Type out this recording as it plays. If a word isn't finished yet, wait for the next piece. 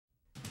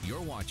You're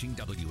watching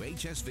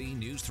WHSV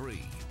News 3.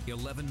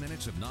 11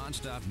 minutes of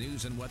nonstop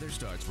news and weather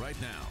starts right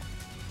now.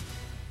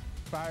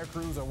 Fire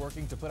crews are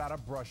working to put out a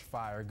brush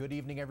fire. Good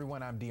evening,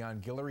 everyone. I'm Deon.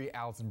 Guillory.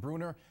 Allison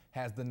Bruner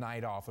has the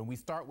night off. And we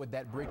start with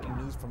that breaking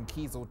news from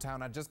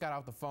Kieseltown. I just got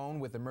off the phone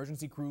with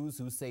emergency crews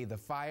who say the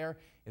fire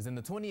is in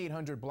the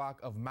 2800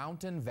 block of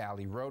Mountain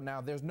Valley Road.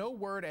 Now, there's no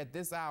word at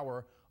this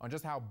hour on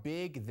just how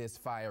big this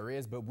fire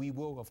is, but we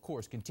will, of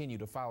course, continue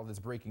to follow this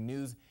breaking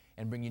news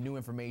and bring you new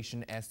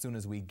information as soon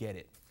as we get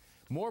it.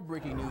 More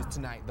breaking news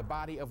tonight. The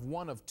body of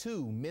one of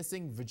two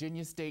missing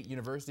Virginia State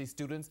University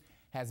students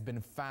has been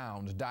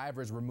found.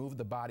 Divers removed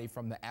the body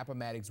from the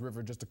Appomattox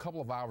River just a couple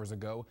of hours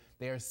ago.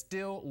 They are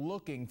still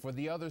looking for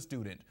the other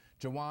student.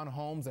 Jawan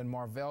Holmes and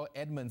Marvell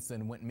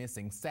Edmondson went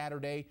missing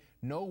Saturday.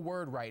 No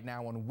word right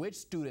now on which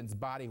student's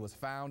body was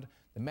found.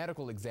 The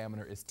medical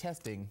examiner is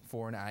testing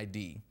for an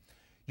ID.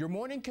 Your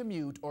morning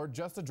commute or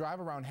just a drive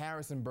around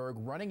Harrisonburg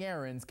running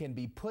errands can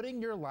be putting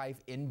your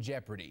life in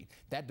jeopardy.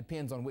 That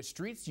depends on which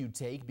streets you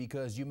take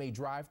because you may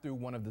drive through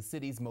one of the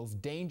city's most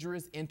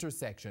dangerous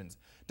intersections.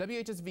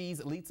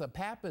 WHSV's Litsa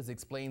Pappas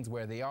explains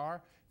where they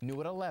are.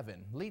 New at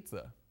 11.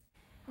 Litsa.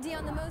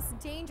 Deon, the most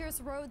dangerous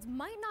roads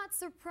might not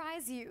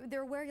surprise you.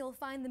 They're where you'll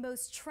find the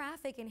most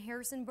traffic in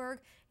Harrisonburg.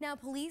 Now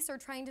police are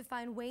trying to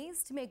find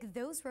ways to make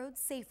those roads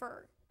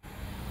safer.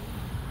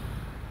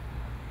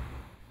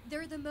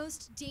 They're the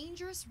most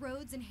dangerous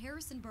roads in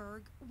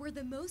Harrisonburg, where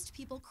the most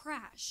people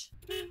crash.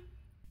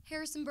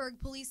 Harrisonburg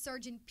Police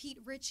Sergeant Pete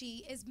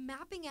Ritchie is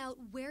mapping out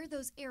where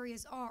those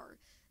areas are.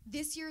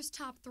 This year's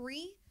top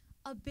 3,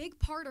 a big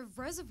part of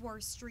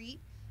Reservoir Street,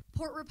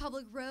 Port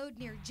Republic Road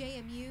near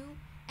JMU,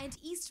 and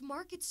East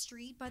Market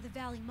Street by the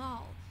Valley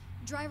Mall.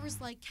 Drivers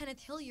like Kenneth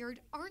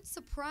Hilliard aren't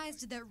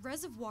surprised that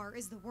Reservoir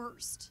is the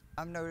worst.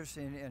 I'm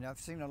noticing, and I've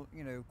seen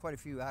quite a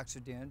few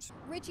accidents.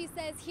 Ritchie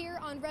says here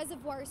on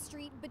Reservoir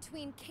Street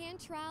between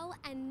Cantrell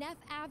and Neff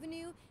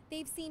Avenue,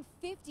 they've seen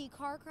 50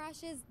 car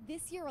crashes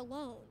this year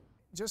alone.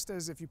 Just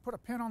as if you put a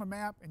pin on a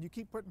map and you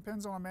keep putting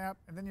pins on a map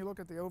and then you look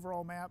at the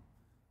overall map,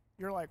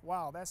 you're like,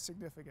 wow, that's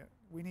significant.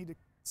 We need to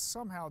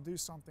somehow do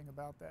something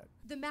about that.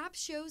 The map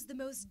shows the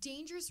most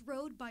dangerous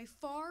road by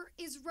far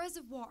is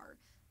Reservoir.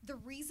 The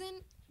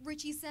reason?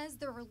 Ritchie says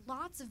there are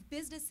lots of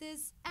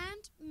businesses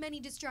and many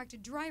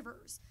distracted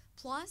drivers.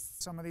 Plus,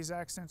 some of these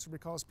accidents are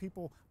because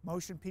people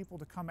motion people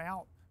to come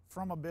out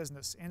from a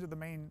business into the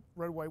main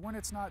roadway when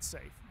it's not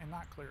safe and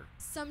not clear.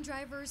 Some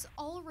drivers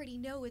already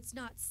know it's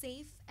not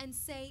safe and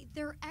say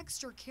they're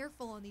extra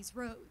careful on these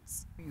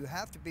roads. You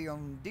have to be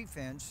on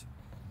defense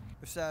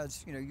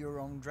besides, your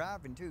own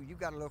driving too. You've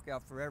got to look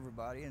out for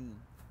everybody and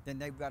then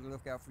they've got to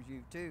look out for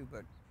you too,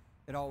 but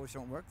it always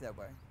don't work that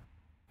way.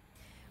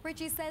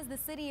 Ritchie says the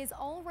city is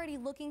already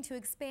looking to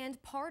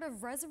expand part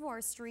of Reservoir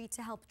Street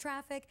to help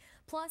traffic.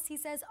 Plus, he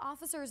says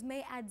officers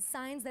may add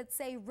signs that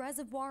say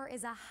Reservoir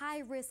is a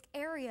high-risk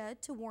area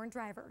to warn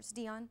drivers.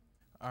 Deon?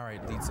 All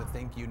right, Lisa,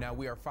 thank you. Now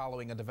we are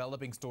following a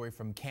developing story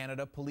from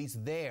Canada. Police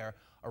there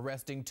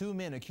arresting 2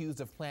 men accused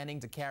of planning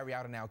to carry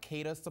out an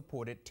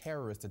al-Qaeda-supported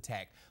terrorist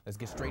attack. Let's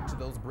get straight to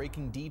those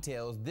breaking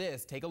details.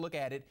 This, take a look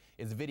at it,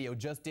 is video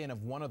just in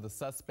of one of the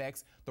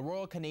suspects. The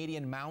Royal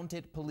Canadian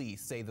Mounted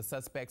Police say the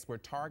suspects were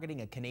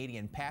targeting a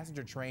Canadian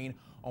passenger train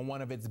on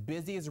one of its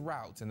busiest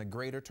routes in the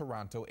Greater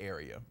Toronto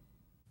area.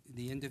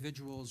 The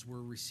individuals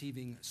were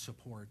receiving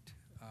support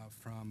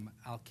from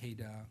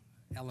al-Qaeda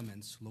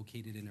elements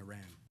located in Iran.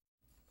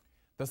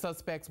 The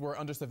suspects were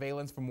under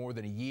surveillance for more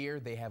than a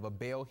year. They have a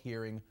bail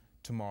hearing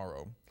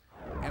tomorrow.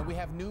 And we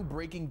have new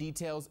breaking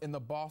details in the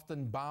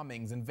Boston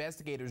bombings.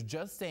 Investigators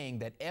just saying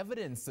that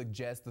evidence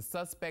suggests the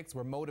suspects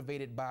were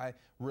motivated by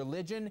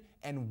religion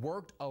and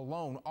worked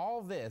alone.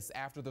 All this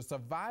after the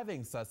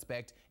surviving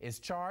suspect is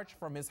charged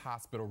from his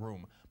hospital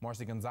room.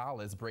 Marcy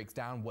Gonzalez breaks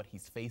down what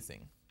he's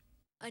facing.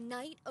 A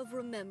night of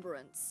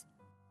remembrance.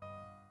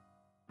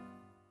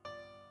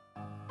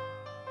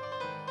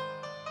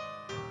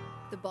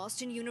 The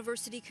Boston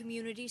University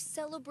community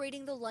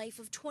celebrating the life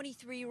of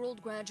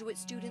 23-year-old graduate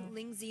student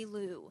Lingzi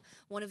Liu,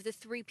 one of the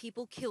 3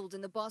 people killed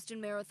in the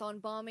Boston Marathon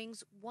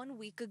bombings 1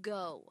 week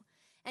ago.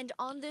 And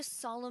on this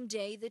solemn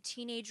day, the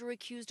teenager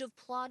accused of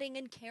plotting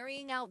and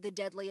carrying out the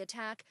deadly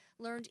attack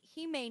learned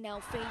he may now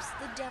face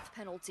the death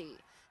penalty.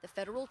 The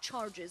federal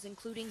charges,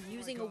 including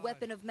using a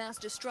weapon of mass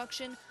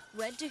destruction,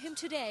 read to him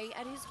today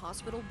at his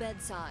hospital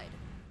bedside.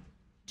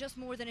 Just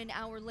more than an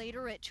hour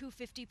later, at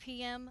 2:50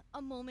 p.m.,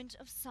 a moment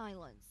of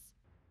silence.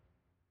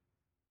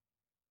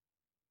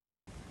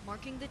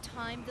 Marking the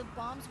time the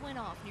bombs went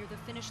off near the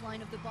finish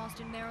line of the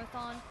Boston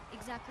Marathon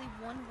exactly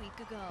 1 week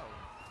ago.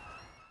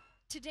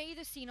 Today,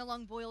 the scene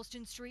along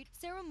Boylston Street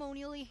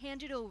ceremonially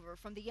handed over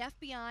from the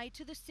FBI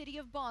to the city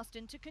of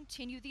Boston to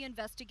continue the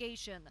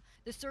investigation.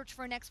 The search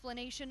for an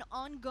explanation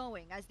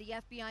ongoing as the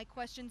FBI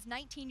questions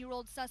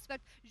 19-year-old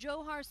suspect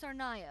Johar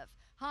Sarnaev,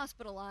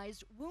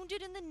 hospitalized,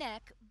 wounded in the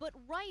neck, but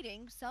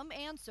writing some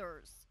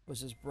answers.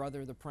 Was his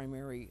brother the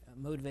primary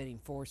motivating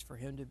force for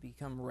him to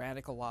become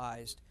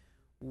radicalized?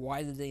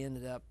 Why did they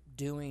end up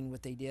doing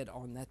what they did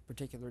on that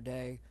particular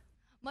day?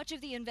 Much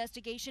of the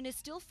investigation is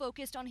still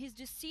focused on his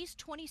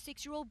deceased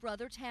 26-year-old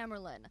brother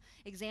Tamerlan,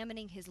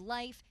 examining his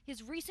life,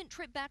 his recent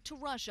trip back to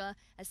Russia,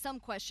 as some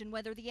question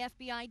whether the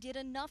FBI did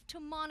enough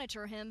to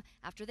monitor him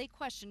after they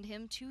questioned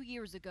him 2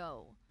 years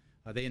ago.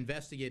 They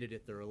investigated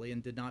it thoroughly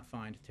and did not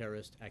find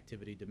terrorist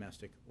activity,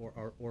 domestic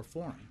or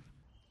foreign.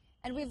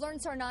 And we've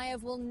learned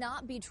Tsarnaev will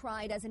not be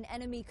tried as an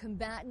enemy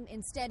combatant.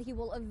 Instead, he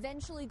will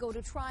eventually go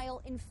to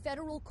trial in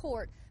federal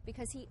court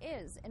because he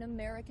is an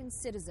American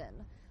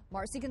citizen.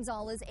 Marcy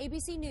Gonzalez,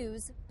 ABC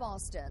News,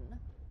 Boston.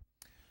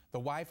 The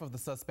wife of the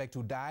suspect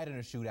who died in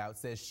a shootout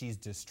says she's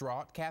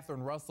distraught.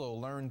 Catherine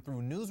Russell learned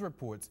through news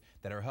reports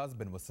that her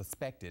husband was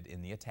suspected in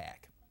the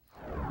attack.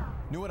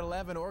 New at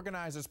 11,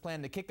 organizers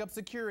plan to kick up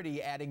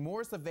security, adding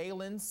more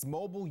surveillance,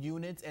 mobile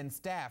units, and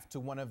staff to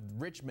one of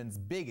Richmond's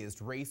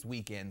biggest race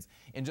weekends.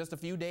 In just a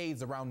few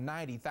days, around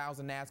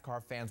 90,000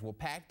 NASCAR fans will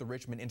pack the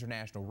Richmond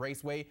International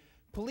Raceway.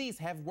 Police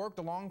have worked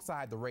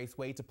alongside the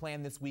raceway to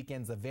plan this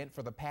weekend's event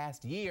for the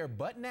past year,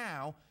 but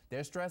now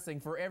they're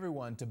stressing for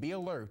everyone to be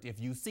alert. If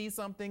you see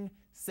something,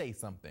 say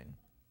something.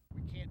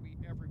 We can't be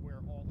everywhere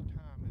all the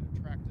time at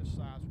a track this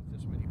size with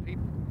this many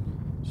people.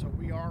 So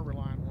we are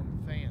relying on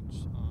the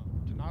fans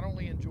to not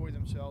only enjoy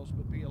themselves,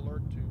 but be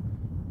alert to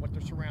what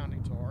their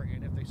surroundings are.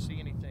 And if they see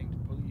anything,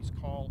 to please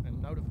call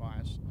and notify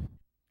us.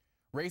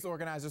 Race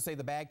organizers say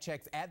the bag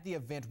checks at the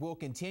event will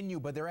continue,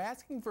 but they're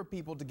asking for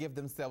people to give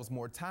themselves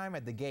more time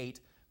at the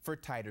gate for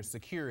tighter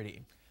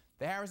security.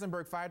 The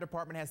Harrisonburg Fire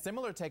Department has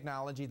similar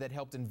technology that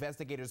helped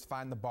investigators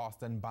find the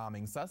Boston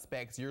bombing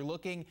suspects. You're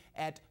looking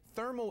at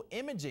thermal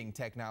imaging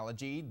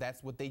technology.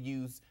 That's what they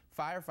use.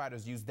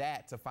 Firefighters use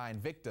that to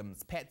find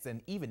victims, pets,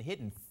 and even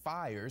hidden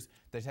fires.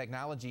 The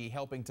technology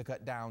helping to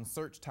cut down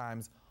search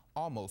times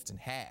almost in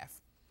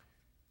half.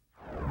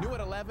 New at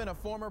 11, a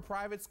former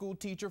private school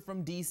teacher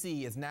from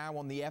D.C. is now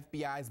on the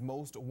FBI's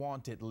most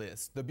wanted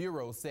list. The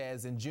Bureau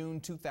says in June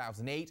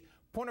 2008,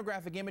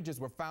 pornographic images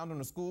were found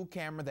on a school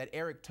camera that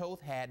Eric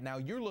Toth had. Now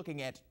you're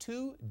looking at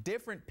two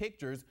different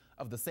pictures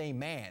of the same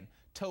man.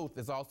 Toth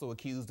is also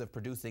accused of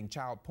producing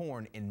child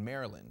porn in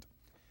Maryland.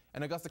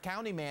 An Augusta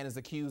County man is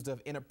accused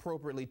of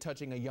inappropriately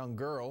touching a young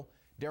girl.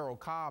 Darrell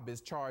Cobb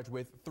is charged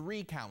with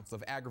 3 counts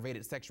of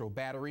aggravated sexual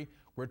battery.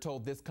 We're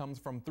told this comes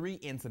from 3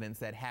 incidents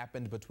that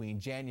happened between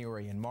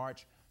January and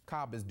March.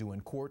 Cobb is due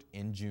in court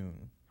in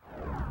June.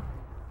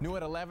 New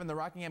at 11, the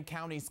Rockingham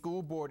County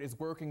School Board is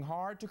working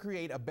hard to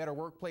create a better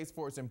workplace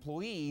for its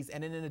employees.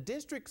 And in a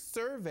district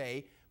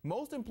survey,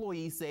 most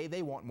employees say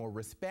they want more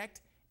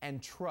respect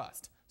and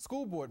trust.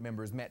 School board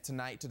members met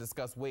tonight to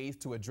discuss ways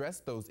to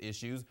address those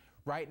issues.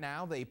 Right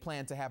now, they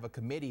plan to have a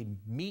committee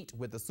meet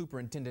with the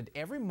superintendent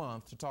every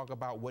month to talk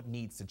about what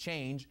needs to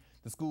change.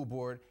 The school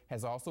board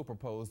has also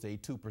proposed a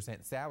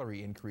 2%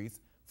 salary increase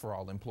for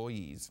all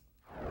employees.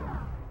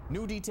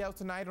 New details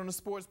tonight on a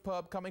sports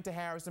pub coming to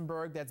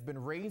Harrisonburg that's been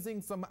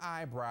raising some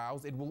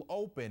eyebrows. It will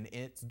open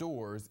its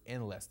doors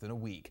in less than a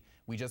week.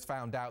 We just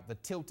found out the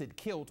Tilted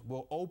Kilt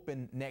will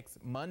open next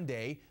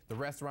Monday. The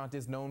restaurant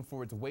is known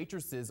for its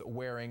waitresses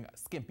wearing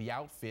skimpy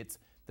outfits.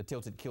 The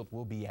Tilted Kilt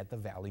will be at the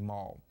Valley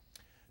Mall.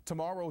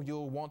 Tomorrow,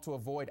 you'll want to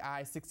avoid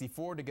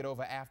I-64 to get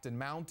over Afton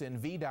Mountain.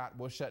 VDOT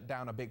will shut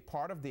down a big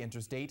part of the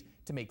interstate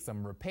to make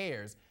some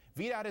repairs.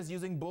 VDOT is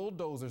using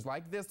bulldozers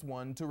like this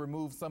one to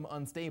remove some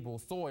unstable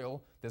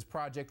soil. This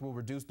project will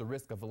reduce the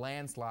risk of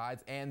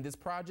landslides, and this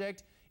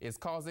project is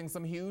causing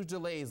some huge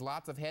delays,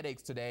 lots of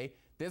headaches today.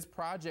 This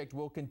project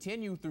will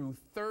continue through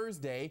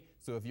Thursday,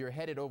 so if you're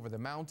headed over the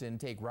mountain,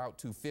 take Route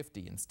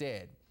 250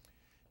 instead.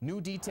 New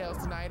details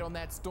tonight on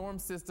that storm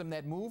system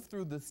that moved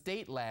through the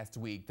state last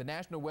week. The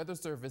National Weather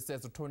Service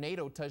says a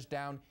tornado touched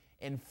down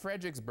in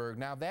Fredericksburg.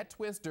 Now that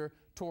twister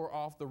tore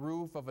off the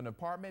roof of an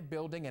apartment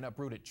building and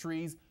uprooted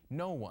trees.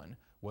 No one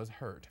was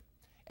hurt.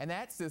 And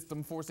that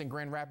system forcing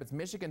Grand Rapids,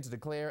 Michigan to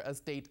declare a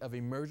state of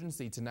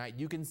emergency tonight.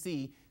 You can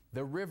see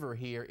the river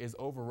here is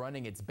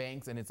overrunning its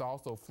banks, and it's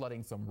also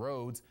flooding some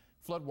roads.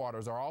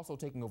 Floodwaters are also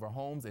taking over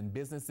homes and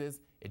businesses.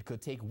 It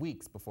could take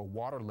weeks before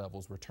water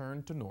levels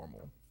return to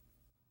normal.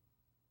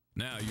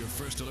 Now, your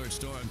First Alert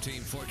Storm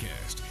Team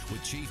forecast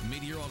with Chief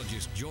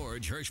Meteorologist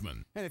George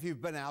Hirschman. And if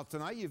you've been out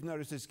tonight, you've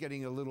noticed it's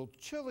getting a little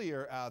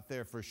chillier out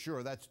there for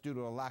sure. That's due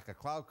to a lack of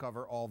cloud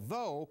cover,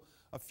 although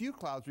a few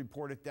clouds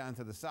reported down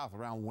to the south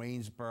around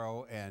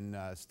Waynesboro and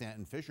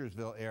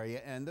Stanton-Fishersville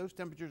area, and those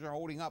temperatures are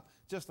holding up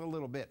just a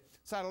little bit.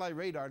 Satellite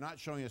radar not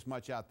showing us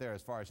much out there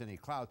as far as any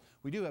clouds.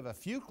 We do have a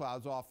few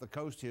clouds off the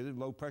coast here. The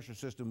low pressure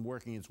system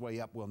working its way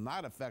up will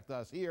not affect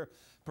us here,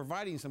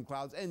 providing some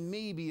clouds and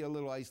maybe a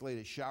little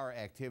isolated shower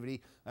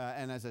activity.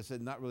 And as I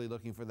said, not really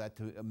looking for that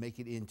to make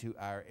it into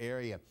our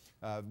area.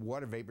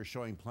 Water vapor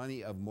showing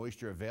plenty of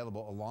moisture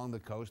available along the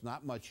coast.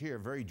 Not much here,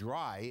 very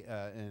dry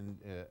in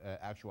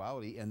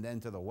actuality. And then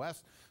to the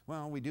west,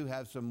 well, we do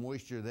have some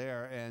moisture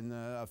there and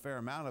a fair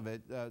amount of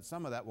it.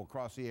 Some of that will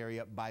cross the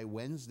area by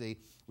Wednesday.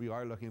 We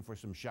are looking for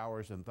some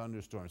showers and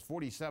thunderstorms.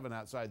 47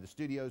 outside the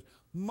studios,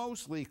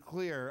 mostly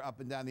clear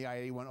up and down the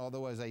I-81,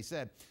 although, as I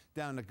said,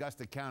 Down in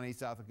Augusta County,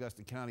 South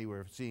Augusta County,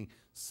 we're seeing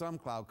some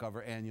cloud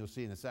cover, and you'll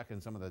see in a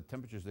second some of the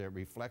temperatures there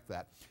reflect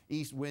that.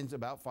 East winds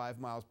about 5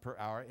 miles per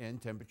hour, and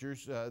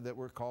temperatures that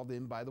were called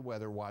in by the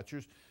weather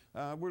watchers.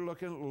 We're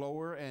looking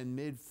lower and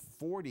mid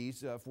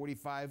 40s,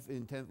 45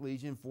 in 10th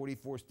Legion,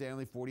 44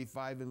 Stanley,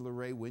 45 in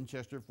Luray,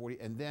 Winchester, 40,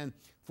 and then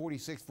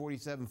 46,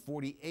 47,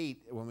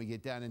 48 when we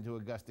get down into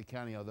Augusta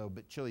County, although a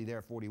bit chilly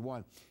there,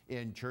 41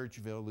 in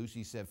Churchville.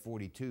 Lucy said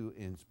 42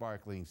 in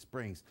Sparkling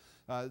Springs.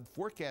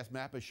 Forecast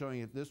map is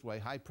showing it this way: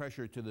 high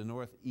pressure to the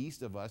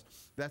northeast of us.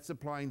 That's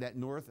supplying that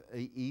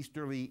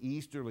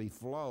northeasterly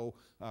flow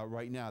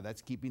right now.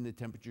 That's keeping the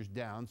temperatures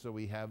down, so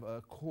we have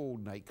a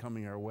cold night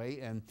coming our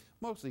way and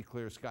mostly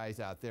clear skies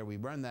out there. We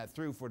run that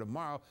through for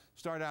tomorrow.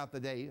 Start out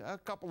the day, a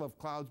couple of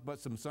clouds, but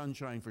some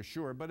sunshine for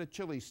sure, but a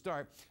chilly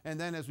start. And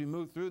then as we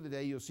move through the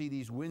day, you'll see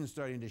these winds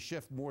starting to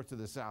shift more to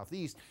the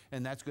southeast,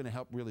 and that's going to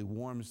help really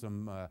warm us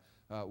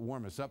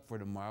up for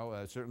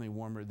tomorrow, certainly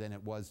warmer than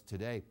it was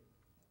today.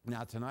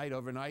 Now tonight,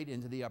 overnight,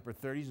 into the upper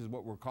 30s is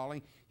what we're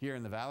calling here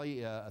in the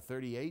valley,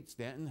 38,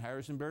 Stanton,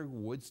 Harrisonburg,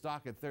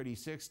 Woodstock at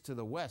 36 to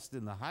the west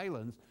in the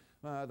highlands.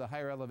 The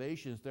higher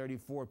elevations,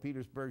 34,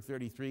 Petersburg,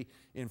 33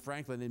 in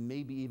Franklin, and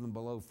maybe even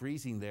below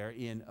freezing there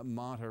in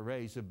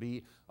Monterey, so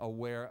be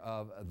aware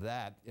of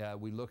that.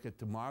 We look at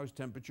tomorrow's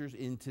temperatures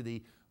into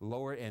the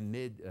lower and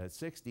mid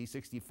 60s,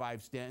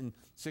 65 Stanton,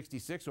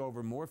 66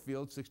 over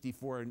Moorfield,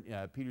 64 in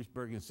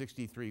Petersburg, and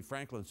 63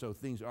 Franklin, so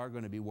things are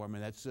going to be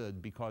warmer. That's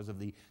because of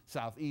the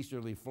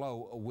southeasterly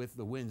flow with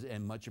the winds,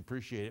 and much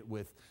appreciated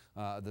with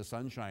the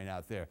sunshine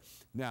out there.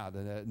 Now,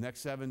 the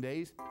next 7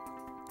 days,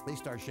 they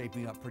start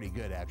shaping up pretty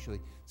good, actually.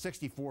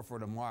 64 for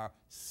tomorrow,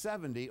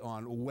 70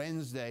 on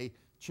Wednesday.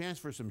 Chance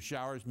for some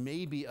showers,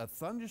 maybe a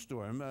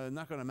thunderstorm.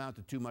 Not going to amount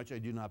to too much, I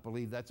do not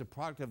believe. That's a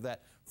product of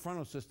that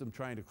frontal system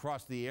trying to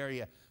cross the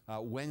area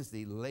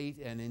Wednesday late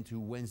and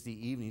into Wednesday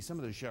evening. Some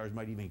of those showers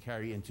might even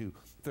carry into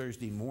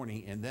Thursday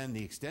morning. And then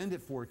the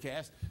extended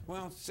forecast,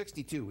 well,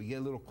 62. We get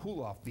a little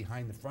cool off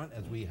behind the front,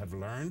 as we have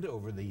learned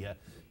over the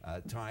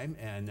time.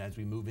 And as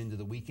we move into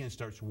the weekend,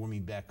 starts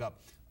warming back up.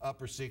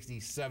 Upper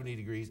 60s, 70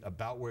 degrees,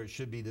 about where it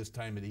should be this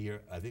time of the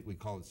year. I think we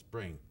call it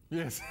spring.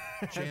 Yes.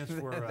 Chance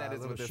for that a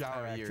is little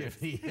shower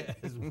activity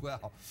as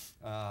well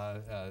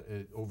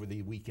over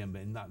the weekend,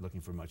 but not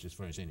looking for much as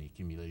far as any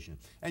accumulation.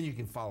 And you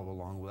can follow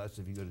along with us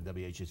if you go to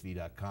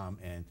WHSV.com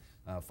and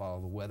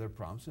follow the weather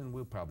prompts, and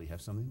we'll probably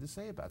have something to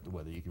say about the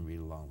weather. You can read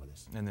along with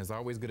us. And there's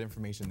always good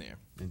information there.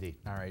 Indeed.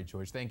 All right,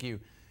 George, thank you.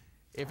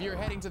 If you're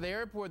heading to the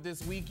airport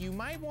this week, you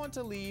might want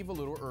to leave a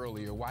little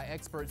earlier. Why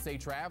experts say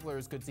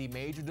travelers could see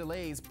major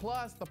delays,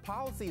 plus the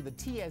policy the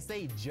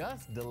TSA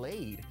just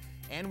delayed.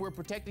 And we're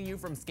protecting you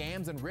from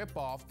scams and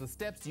ripoffs, the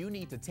steps you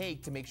need to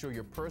take to make sure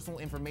your personal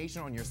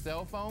information on your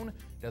cell phone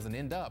doesn't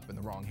end up in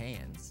the wrong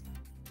hands.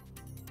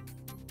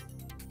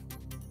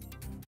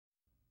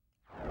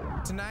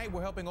 Tonight,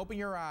 we're helping open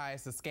your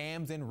eyes to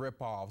scams and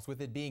ripoffs.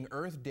 With it being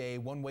Earth Day,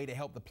 one way to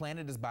help the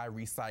planet is by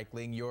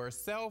recycling your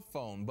cell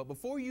phone. But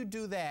before you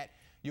do that,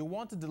 you'll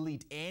want to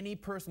delete any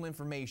personal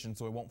information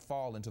so it won't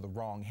fall into the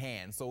wrong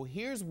hands. So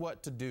here's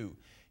what to do.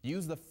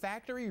 Use the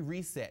factory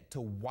reset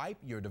to wipe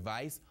your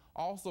device.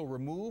 Also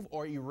remove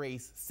or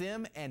erase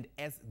SIM and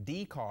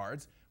SD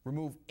cards.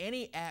 Remove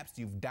any apps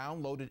you've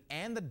downloaded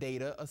and the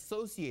data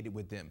associated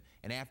with them.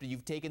 And after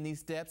you've taken these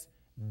steps,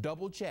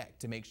 double check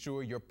to make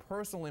sure your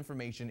personal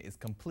information is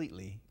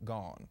completely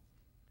gone.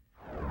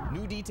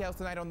 New details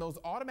tonight on those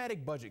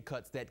automatic budget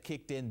cuts that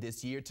kicked in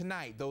this year.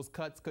 Tonight, those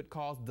cuts could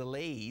cause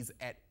delays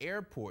at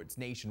airports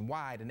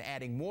nationwide and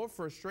adding more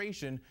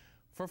frustration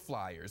for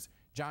flyers.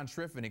 John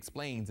Schriffen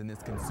explains in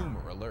this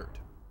Consumer Alert.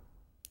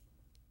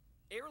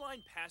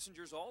 Airline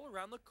passengers all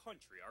around the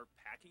country are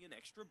packing an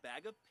extra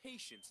bag of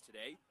patience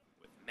today,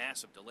 with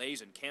massive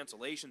delays and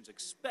cancellations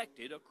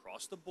expected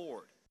across the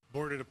board.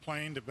 Boarded a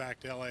plane to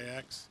back to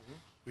LAX.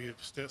 We have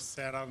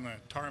sat on the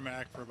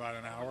tarmac for about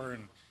an hour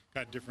and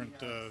got different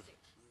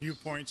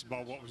viewpoints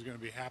about what was going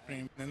to be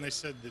happening. Then they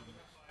said that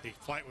the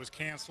flight was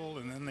canceled,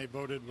 and then they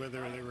voted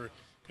whether they were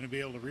going to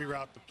be able to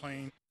reroute the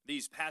plane.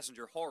 These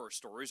passenger horror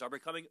stories are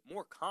becoming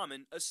more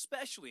common,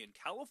 especially in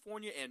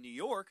California and New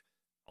York,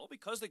 all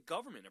because the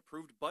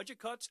government-approved budget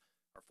cuts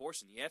are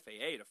forcing the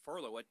FAA to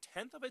furlough a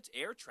tenth of its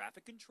air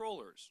traffic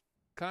controllers.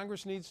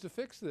 Congress needs to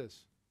fix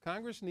this.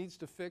 Congress needs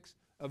to fix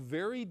a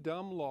very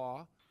dumb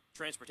law.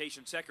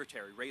 Transportation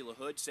Secretary Ray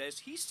LaHood says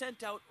he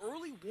sent out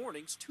early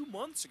warnings 2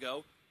 months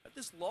ago that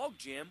this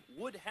logjam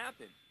would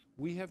happen.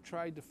 We have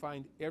tried to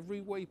find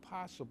every way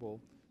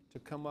possible to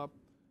come up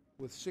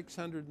with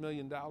 $600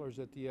 million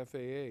at the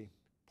FAA.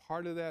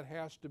 Part of that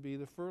has to be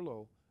the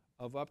furlough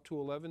of up to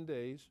 11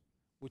 days,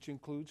 which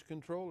includes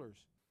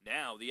controllers.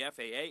 Now the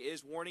FAA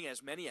is warning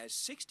as many as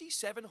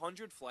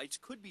 6,700 flights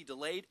could be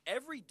delayed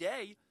every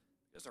day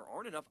because there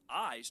aren't enough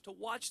eyes to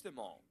watch them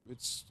all.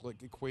 It's like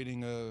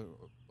equating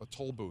a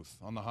toll booth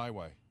on the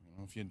highway. You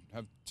know, if you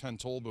have 10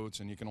 toll booths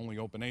and you can only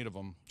open 8 of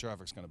them,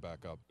 traffic's going to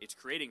back up. It's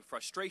creating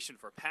frustration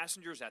for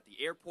passengers at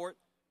the airport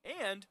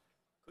and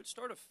could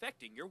start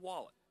affecting your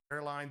wallet.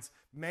 Airlines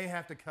may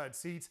have to cut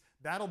seats.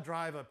 That'll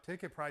drive up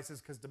ticket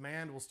prices because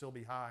demand will still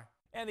be high.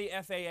 And the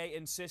FAA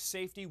insists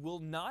safety will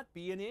not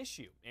be an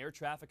issue. Air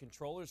traffic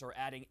controllers are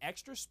adding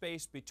extra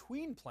space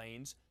between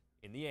planes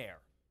in the air.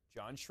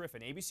 John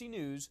Schriffen, ABC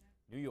News,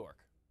 New York.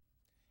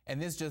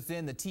 And this just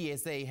in, the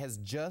TSA has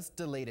just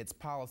delayed its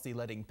policy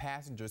letting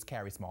passengers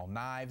carry small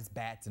knives,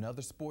 bats, and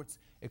other sports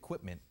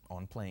equipment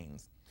on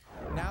planes.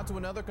 Now to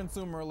another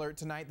consumer alert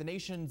tonight. The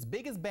nation's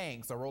biggest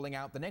banks are rolling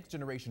out the next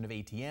generation of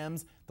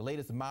ATMs. The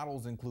latest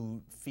models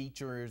include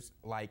features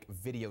like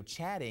video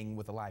chatting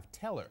with a live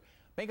teller.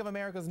 Bank of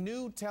America's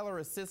new teller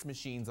assist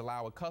machines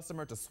allow a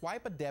customer to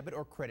swipe a debit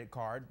or credit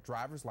card,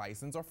 driver's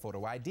license, or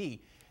photo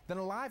ID. Then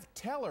a live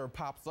teller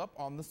pops up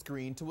on the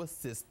screen to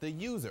assist the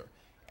user.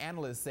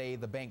 Analysts say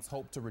the banks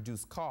hope to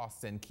reduce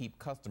costs and keep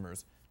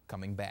customers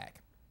coming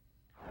back.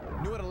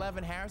 New at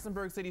 11,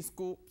 Harrisonburg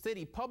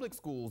City Public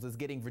Schools is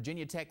getting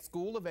Virginia Tech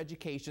School of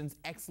Education's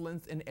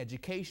Excellence in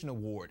Education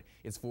Award.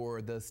 It's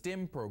for the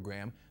STEM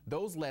program.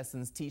 Those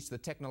lessons teach the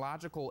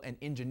technological and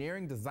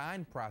engineering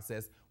design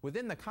process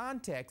within the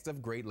context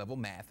of grade-level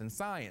math and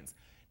science.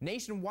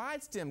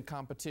 Nationwide STEM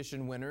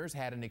competition winners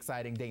had an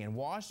exciting day in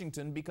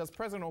Washington because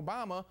President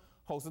Obama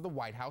hosted the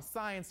White House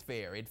Science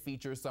Fair. It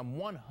features some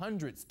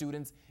 100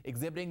 students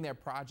exhibiting their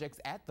projects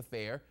at the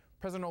fair.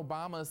 President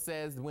Obama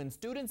says when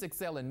students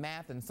excel in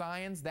math and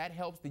science, that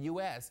helps the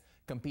U.S.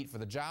 compete for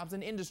the jobs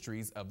and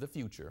industries of the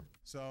future.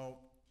 So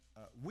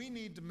we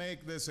need to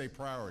make this a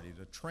priority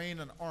to train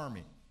an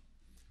army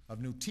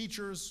of new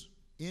teachers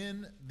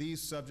in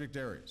these subject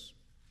areas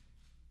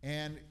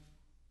and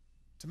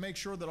to make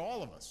sure that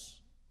all of us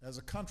as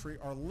a country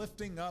are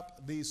lifting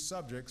up these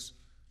subjects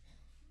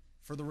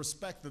for the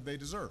respect that they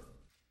deserve.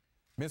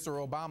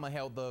 Mr. Obama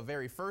held the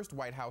very first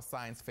White House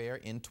Science Fair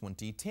in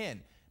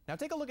 2010. Now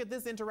take a look at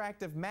this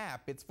interactive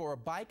map. It's for a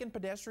bike and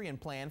pedestrian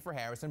plan for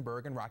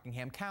Harrisonburg and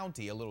Rockingham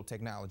County. A little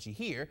technology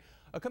here.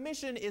 A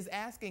commission is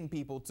asking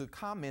people to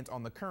comment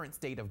on the current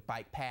state of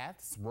bike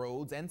paths,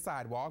 roads, and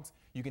sidewalks.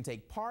 You can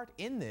take part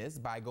in this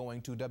by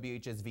going to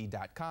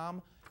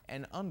WHSV.com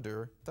and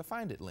under the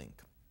Find It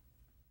link.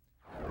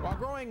 While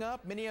growing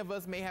up, many of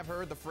us may have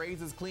heard the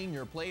phrases clean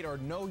your plate or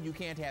no, you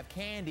can't have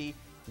candy.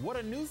 What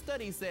a new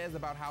study says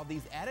about how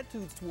these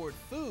attitudes toward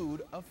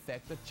food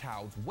affect a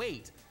child's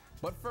weight.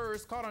 But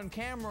first, caught on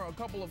camera, a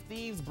couple of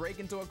thieves break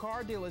into a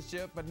car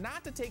dealership, but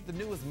not to take the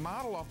newest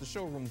model off the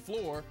showroom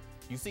floor.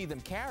 You see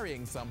them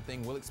carrying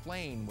something. We'll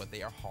explain what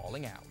they are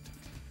hauling out.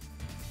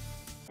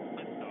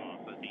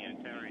 Liftoff of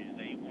Deon carries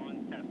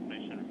A1 test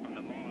mission from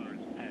the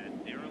Mars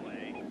Pad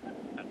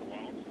 0A at the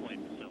Wallops Flight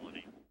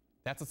Facility.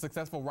 That's a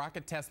successful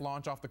rocket test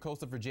launch off the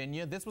coast of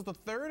Virginia. This was the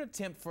third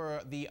attempt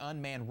for the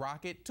unmanned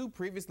rocket. Two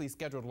previously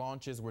scheduled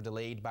launches were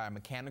delayed by a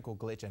mechanical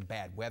glitch and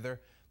bad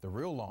weather. The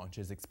real launch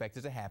is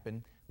expected to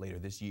happen later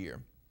this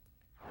year.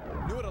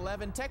 New at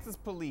 11, Texas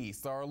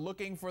police are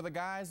looking for the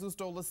guys who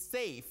stole a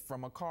safe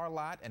from a car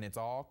lot, and it's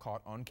all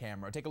caught on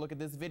camera. Take a look at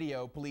this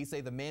video. Police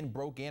say the men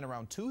broke in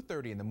around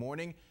 2:30 in the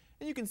morning,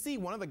 and you can see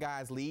one of the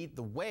guys lead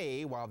the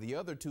way while the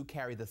other two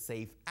carry the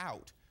safe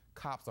out.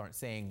 Cops aren't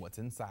saying what's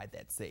inside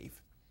that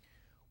safe.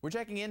 We're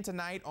checking in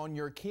tonight on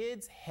your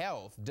kids'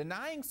 health.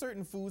 Denying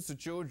certain foods to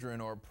children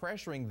or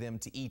pressuring them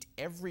to eat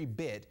every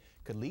bit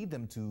could lead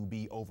them to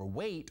be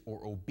overweight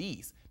or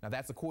obese. Now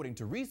that's according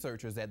to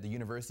researchers at the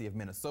University of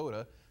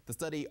Minnesota. The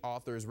study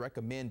authors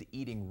recommend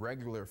eating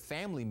regular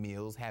family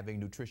meals, having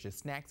nutritious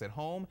snacks at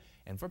home,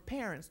 and for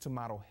parents to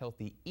model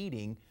healthy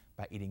eating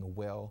by eating a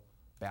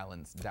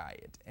well-balanced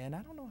diet. And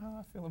I don't know how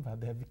I feel about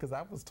that because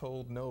I was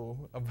told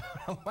no about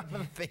a lot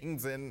of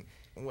things, and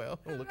well,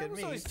 look at me. I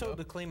was always told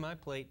to clean my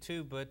plate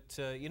too, but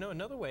you know,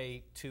 another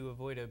way to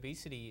avoid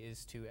obesity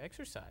is to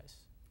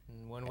exercise.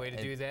 And one way to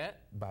do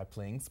that? By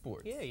playing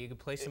sports. Yeah, you could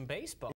play some baseball.